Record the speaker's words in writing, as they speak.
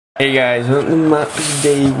Hey guys, welcome to match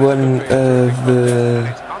day 1 of the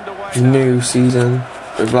new season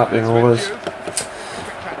with Blackburn Rovers.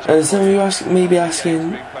 And some of you may be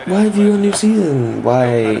asking, why have you got a new season?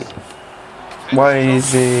 Why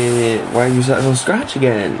have you started from scratch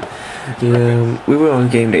again? We were on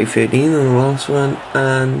game day 13 on the last one,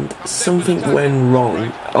 and something went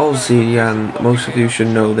wrong. Obviously, most of you should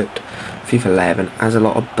know that FIFA 11 has a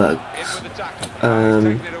lot of bugs.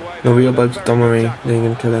 No real bugs, don't worry, they ain't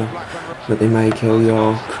gonna kill them, but they may kill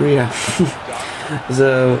your career.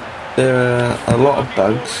 So there are a lot of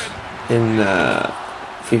bugs in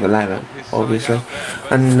FIFA 11, obviously,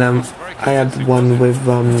 and I had one with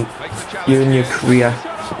you in your career,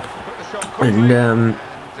 and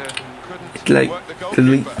it like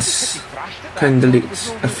deletes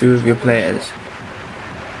a few of your players,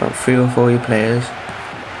 about 3 or 4 of your players.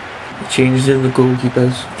 It changes in the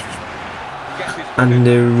goalkeepers. And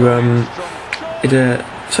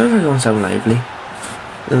sorry if I don't sound lively.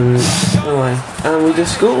 And we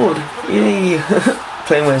just scored. Yay!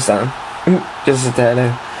 Playing West Ham. Just to tell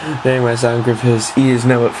you, playing West Ham because he is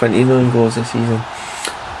now at 29 goals this season.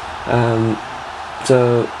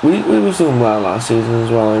 So we were doing well last season as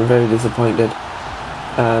well. I'm very disappointed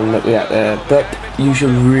that we had there. But you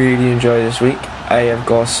should really enjoy this week. I have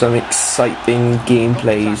got some exciting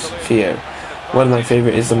gameplays for you. One of my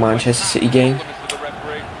favourite is the Manchester City game.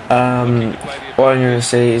 What I'm going to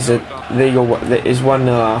say is that it's 1-0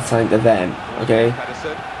 half time to them, okay?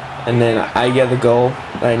 And then I get the goal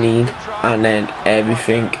that I need, and then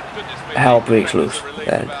everything, hell breaks loose.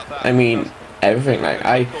 Then, I mean, everything.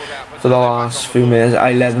 For the last few minutes,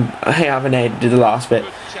 I haven't edited the last bit.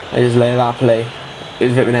 I just let that play. It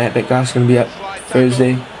was a bit of an epic. That's going to be up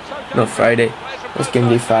Thursday, not Friday. That's game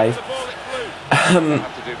day 5.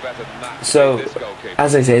 So,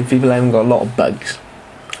 as I said, people haven't got a lot of bugs.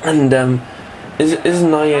 And it's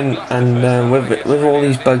annoying, and with all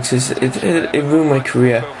these bugs, it ruined my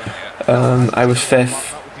career. I was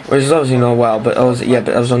 5th, which is obviously not well, but I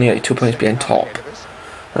was only 2 points behind top,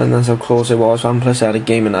 and that's how close it was. And plus I had a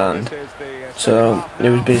game in hand, so it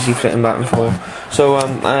was basically flitting back and forth. So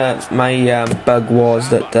my bug was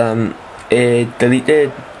that it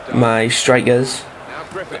deleted my strikers.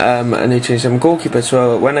 And they changed some goalkeepers.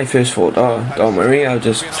 So when I first thought, oh, don't worry, I'll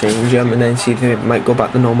just change them and then see if they might go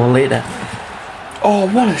back to normal later. Oh,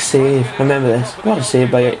 what a save! I remember this. What a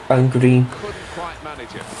save by Green.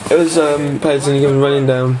 It was Pedersen, he was running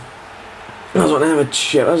down. That was one hell of a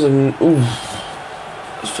chip. That was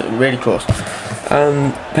really close.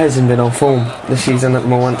 Pedersen been on form this season at the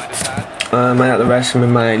moment. I had to rest him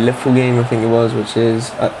in my Liverpool game, I think it was, which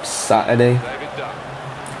is up Saturday.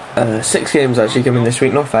 6 games actually coming this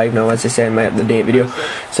week, not 5 now, as I said in my up-to-date video.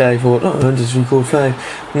 So I thought, oh, I'll just record 5.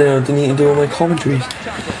 No, I didn't need to do all my commentaries.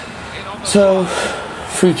 So,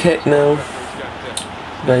 free kick now.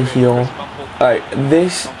 Right here. Alright,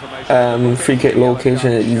 this free kick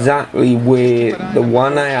location is exactly where the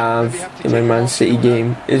one I have in my Man City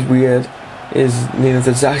game is weird. Is near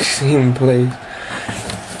the exact same place.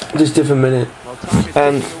 Just different minute.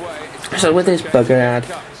 So with this bug I had,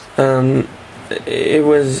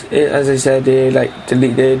 as I said, they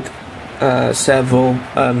deleted several,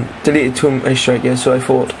 deleted 2 of my strikers, so I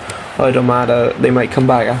thought, oh, it don't matter, they might come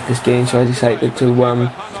back after this game, so I decided to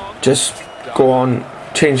just go on,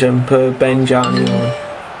 change them, put Ben Johnny on,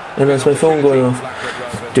 and that's my phone going off,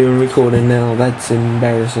 doing recording now. That's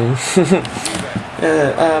embarrassing.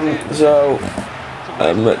 They're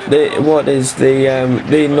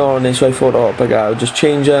not on this, so I thought, oh, but I'll just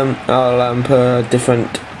change them, I'll put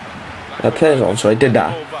different players on, so I did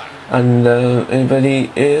that, and then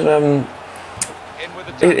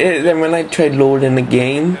when I tried loading the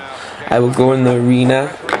game, I would go in the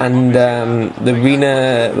arena, and the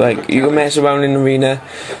arena, you can mess around in the arena,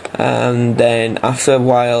 and then after a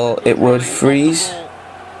while it would freeze,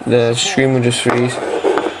 the screen would just freeze,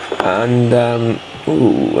 and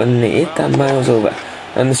and it hit that miles over,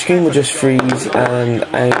 and the screen would just freeze, and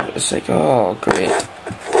I was like, oh great,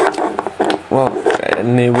 well,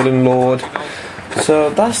 and they wouldn't load. So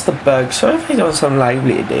that's the bug. Sorry if I don't sound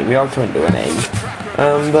lively today, we are trying to do an aim.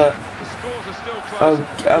 But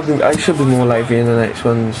I should be more lively in the next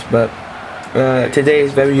ones, but today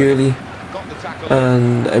is very early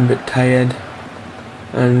and I'm a bit tired,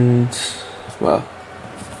 and well,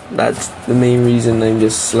 that's the main reason. I'm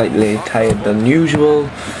just slightly tired than usual.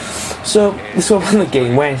 So let's go on the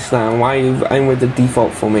game. West Ham, I'm with the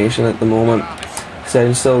default formation at the moment. So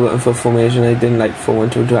I'm still looking for formation. I didn't like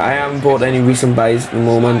 4-1-2-2. I haven't bought any recent buys at the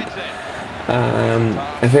moment.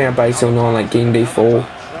 I think I buy something on game day 4,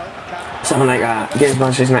 something like that, against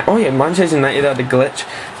Manchester United. Oh yeah, Manchester United had a glitch.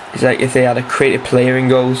 It's like if they had a creative player in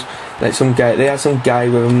goals, like they had some guy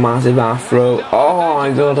with a massive afro. Oh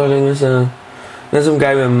my god, I think there's some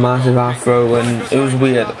guy with a massive afro, and it was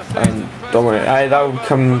weird. And don't worry, that would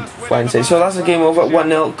come Wednesday. So that's the game over,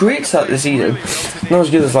 1-0. Great start to the season. Not as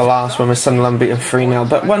good as the last one with Sunderland beating 3-0,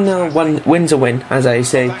 but 1-0, win's a win, as I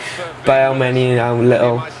say. By how many, how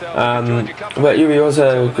little. But you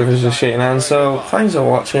also give us a shaking hand. So thanks for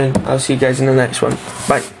watching. I'll see you guys in the next one.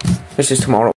 Bye. This is tomorrow.